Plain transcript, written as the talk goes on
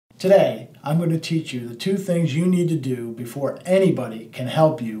Today, I'm going to teach you the 2 things you need to do before anybody can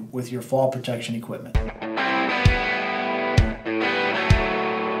help you with your fall protection equipment.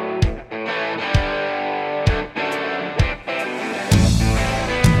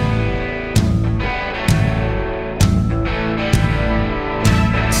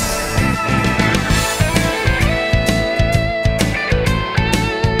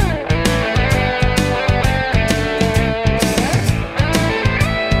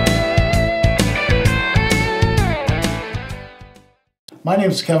 My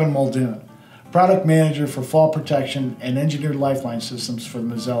name is Kevin Muldoon, Product Manager for Fall Protection and Engineered Lifeline Systems for the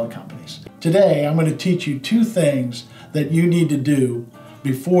Mazzella companies. Today, I'm going to teach you 2 things that you need to do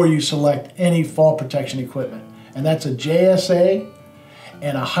before you select any fall protection equipment. And that's a JSA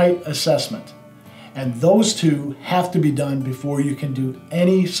and a height assessment. And those 2 have to be done before you can do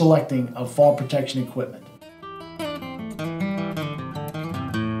any selecting of fall protection equipment.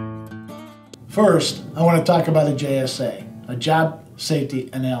 First, I want to talk about a JSA, a job safety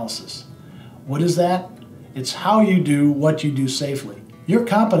analysis. What is that? It's how you do what you do safely. You're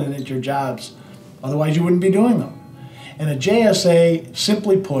competent at your jobs, otherwise you wouldn't be doing them. And a JSA,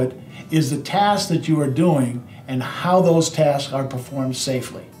 simply put, is the task that you are doing and how those tasks are performed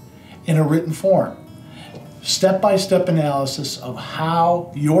safely in a written form. Step-by-step analysis of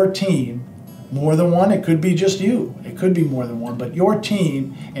how your team, more than one, it could be just you, it could be more than one, but your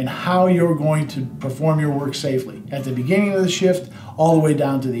team and how you're going to perform your work safely at the beginning of the shift all the way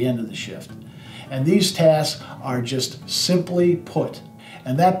down to the end of the shift. And these tasks are just simply put.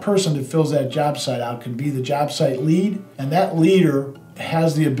 And that person that fills that job site out can be the job site lead, and that leader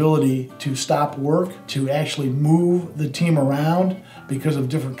has the ability to stop work, to actually move the team around because of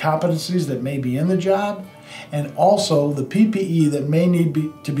different competencies that may be in the job, and also the PPE that may need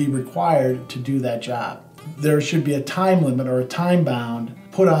to be required to do that job. There should be a time limit or a time bound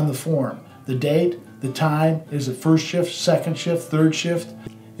put on the form. The date, the time, is it first shift, second shift, third shift?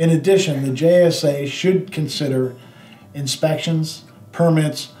 In addition, the JSA should consider inspections,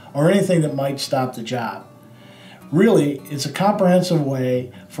 permits, or anything that might stop the job. Really, it's a comprehensive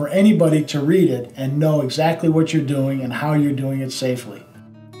way for anybody to read it and know exactly what you're doing and how you're doing it safely.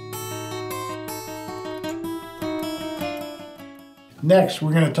 Next,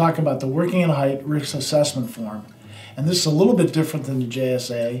 we're going to talk about the Working at Height Risk Assessment Form. And this is a little bit different than the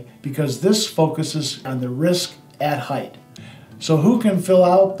JSA because this focuses on the risk at height. So who can fill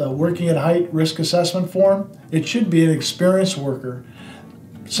out the Working at Height Risk Assessment Form? It should be an experienced worker,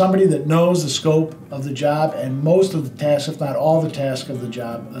 somebody that knows the scope of the job and most of the tasks, if not all the tasks of the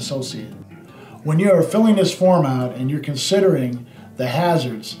job associated. When you are filling this form out and you're considering the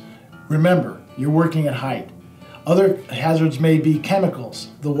hazards, remember, you're working at height. Other hazards may be chemicals,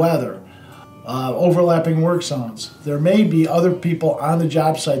 the weather, overlapping work zones. There may be other people on the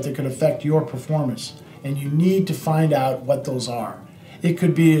job site that could affect your performance, and you need to find out what those are. It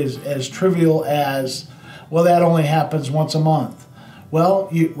could be as trivial as, well, that only happens once a month. Well,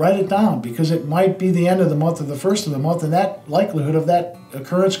 you write it down because it might be the end of the month or the first of the month, and that likelihood of that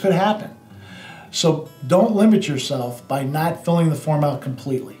occurrence could happen. So don't limit yourself by not filling the form out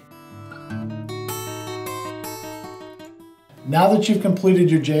completely. Now that you've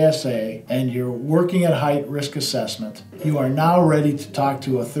completed your JSA and your Working at Height Risk Assessment, you are now ready to talk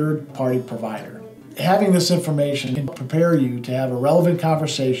to a third-party provider. Having this information can prepare you to have a relevant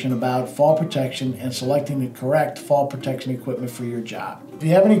conversation about fall protection and selecting the correct fall protection equipment for your job. If you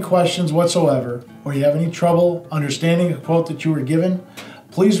have any questions whatsoever, or you have any trouble understanding a quote that you were given,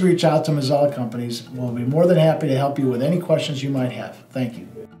 please reach out to Mazzella Companies. We'll be more than happy to help you with any questions you might have. Thank you.